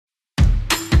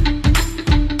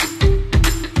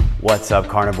What's up,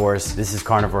 carnivores? This is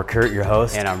Carnivore Kurt, your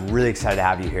host, and I'm really excited to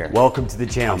have you here. Welcome to the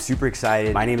channel. I'm super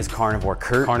excited. My name is Carnivore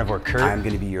Kurt. I'm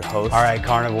gonna be your host. All right,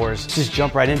 carnivores, let's just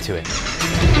jump right into it.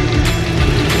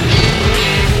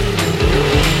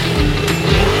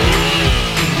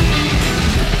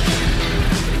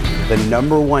 The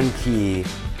number one key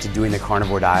to doing the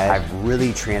carnivore diet, I've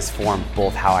really transformed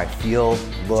both how I feel,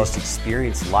 look, just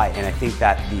experience life. And I think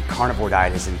that the carnivore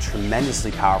diet is a tremendously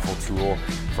powerful tool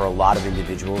for a lot of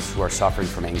individuals who are suffering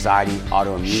from anxiety,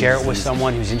 autoimmune Share disease. it with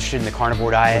someone who's interested in the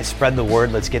carnivore diet. Let's spread the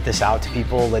word. Let's get this out to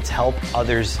people. Let's help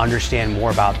others understand more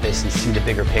about this and see the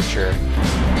bigger picture.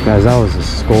 Guys, that was a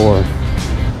score.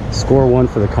 Score one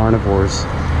for the carnivores.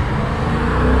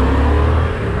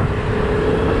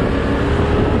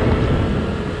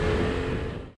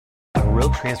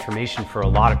 Transformation for a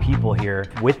lot of people here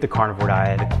with the carnivore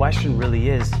diet. The question really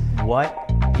is,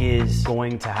 what is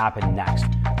going to happen next?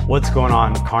 What's going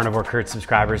on, Carnivore Kurt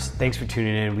subscribers? Thanks for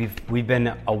tuning in. We've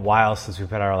been a while since we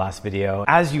put out our last video.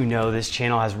 As you know, this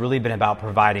channel has really been about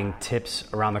providing tips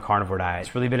around the carnivore diet.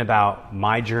 It's really been about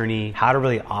my journey, how to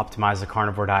really optimize the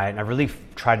carnivore diet. And I've really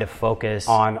tried to focus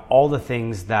on all the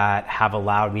things that have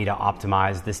allowed me to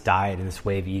optimize this diet and this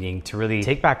way of eating to really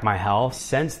take back my health.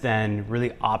 Since then, really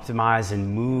optimize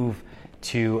and move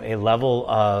to a level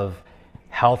of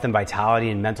health and vitality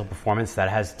and mental performance that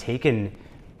has taken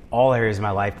all areas of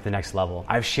my life to the next level.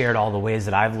 I've shared all the ways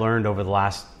that I've learned over the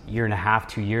last year and a half,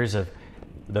 2 years of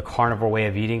the carnivore way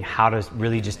of eating, how to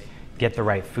really just get the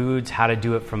right foods, how to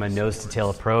do it from a nose to tail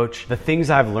approach. The things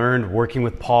I've learned working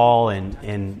with Paul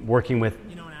and working with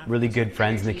really good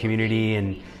friends in the community,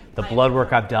 and the blood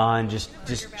work I've done, just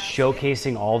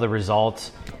showcasing all the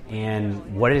results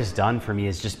and what it has done for me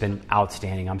has just been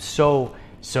outstanding. I'm so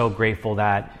grateful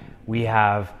that we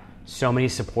have so many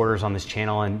supporters on this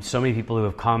channel and so many people who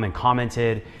have come and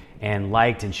commented and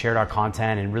liked and shared our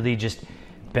content and really just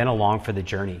been along for the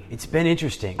journey. It's been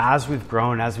interesting. As we've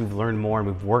grown, as we've learned more, and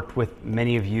we've worked with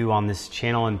many of you on this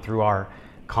channel and through our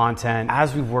content,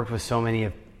 as we've worked with so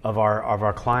many of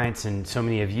our clients and so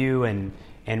many of you and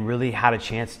really had a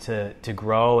chance to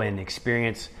grow and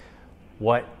experience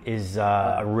what is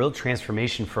a real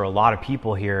transformation for a lot of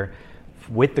people here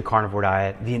with the carnivore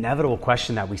diet. The inevitable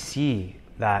question that we see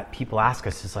that people ask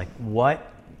us is like,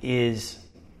 what is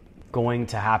going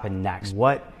to happen next?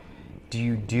 What do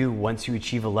you do once you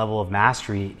achieve a level of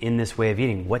mastery in this way of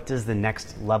eating? What does the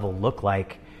next level look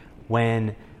like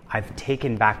when I've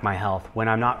taken back my health, when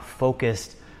I'm not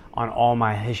focused on all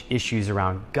my issues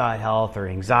around gut health or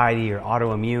anxiety or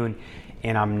autoimmune,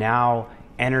 and I'm now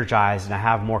energized and I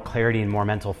have more clarity and more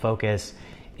mental focus,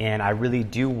 and I really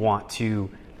do want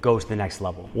to go to the next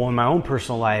level? Well, in my own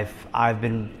personal life, I've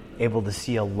been able to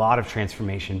see a lot of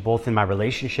transformation, both in my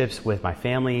relationships with my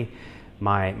family,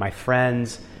 my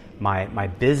friends, my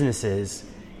businesses,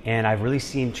 and I've really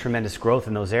seen tremendous growth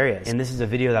in those areas. And this is a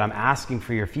video that I'm asking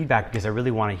for your feedback because I really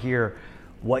want to hear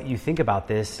what you think about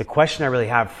this. The question I really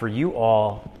have for you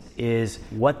all is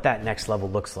what that next level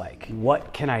looks like.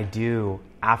 What can I do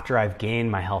after I've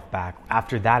gained my health back,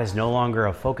 after that is no longer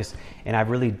a focus, and I've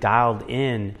really dialed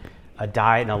in a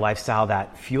diet and a lifestyle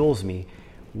that fuels me?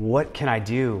 What can I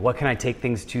do? What can I take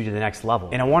things to the next level?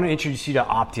 And I want to introduce you to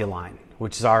OptiAlign,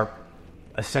 which is our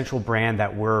essential brand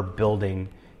that we're building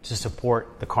to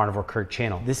support the Carnivore Kurt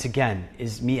channel. This again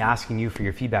is me asking you for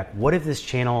your feedback. What if this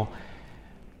channel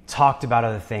talked about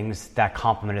other things that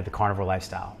complemented the carnivore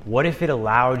lifestyle? What if it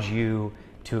allowed you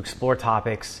to explore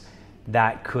topics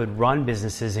that could run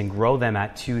businesses and grow them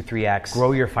at 2-3x,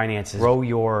 grow your finances, grow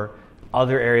your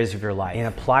other areas of your life, and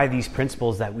apply these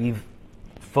principles that we've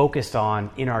focused on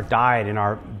in our diet, in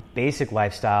our basic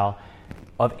lifestyle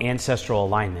of ancestral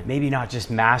alignment? Maybe not just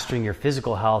mastering your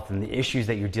physical health and the issues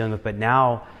that you're dealing with, but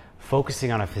now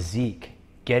focusing on a physique,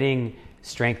 getting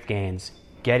strength gains,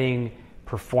 getting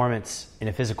performance in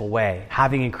a physical way,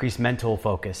 having increased mental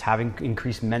focus, having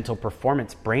increased mental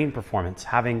performance, brain performance,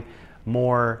 having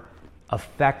more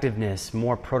effectiveness,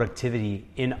 more productivity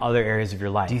in other areas of your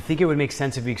life. Do you think it would make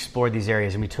sense if we explored these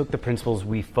areas and we took the principles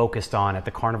we focused on at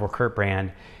the Carnivore Kurt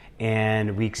brand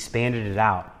and we expanded it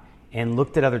out and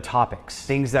looked at other topics,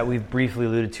 things that we've briefly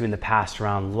alluded to in the past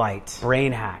around light,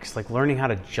 brain hacks, like learning how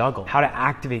to juggle, how to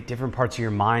activate different parts of your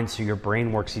mind so your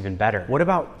brain works even better? What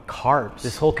about carbs?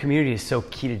 This whole community is so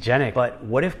ketogenic, but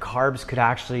what if carbs could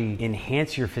actually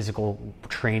enhance your physical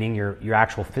training, your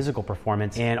actual physical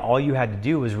performance, and all you had to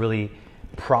do was really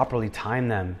properly time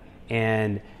them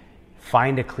and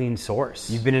find a clean source?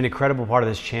 You've been an incredible part of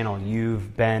this channel.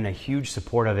 You've been a huge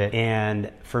support of it. And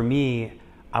for me,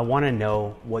 I want to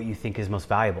know what you think is most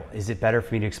valuable. Is it better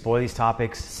for me to explore these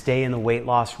topics, stay in the weight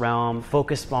loss realm,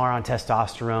 focus more on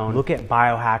testosterone, look at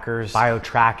biohackers,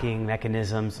 bio-tracking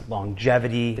mechanisms,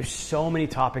 longevity? There's so many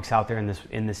topics out there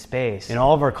in this space. In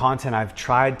all of our content, I've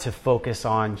tried to focus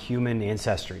on human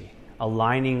ancestry,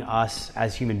 aligning us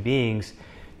as human beings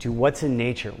to what's in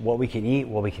nature, what we can eat,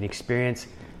 what we can experience,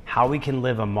 how we can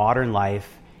live a modern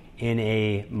life in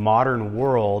a modern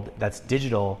world that's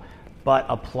digital, but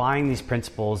applying these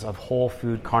principles of whole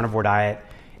food, carnivore diet,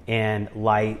 and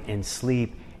light and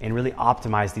sleep, and really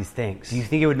optimize these things. Do you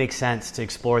think it would make sense to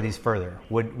explore these further?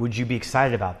 Would you be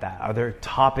excited about that? Are there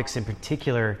topics in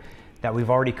particular that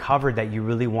we've already covered that you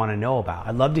really want to know about?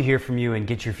 I'd love to hear from you and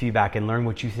get your feedback and learn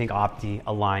what you think Opti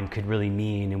Align could really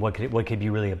mean and what could be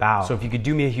really about. So if you could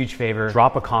do me a huge favor,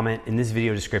 drop a comment in this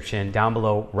video description down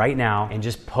below right now and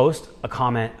just post a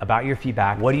comment about your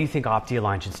feedback. What do you think Opti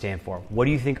Align should stand for? What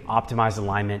do you think optimized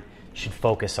alignment should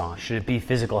focus on? Should it be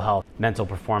physical health, mental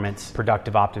performance,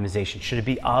 productive optimization? Should it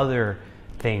be other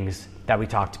things that we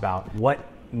talked about? What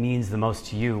means the most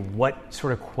to you? What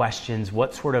sort of questions,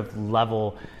 what sort of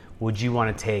level would you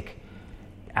want to take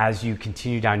as you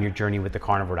continue down your journey with the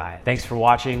carnivore diet? Thanks for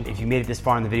watching. If you made it this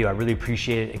far in the video, I really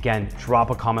appreciate it. Again,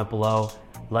 drop a comment below.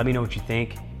 Let me know what you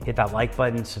think. Hit that like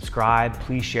button, subscribe,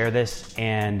 please share this,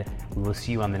 and we will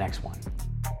see you on the next one.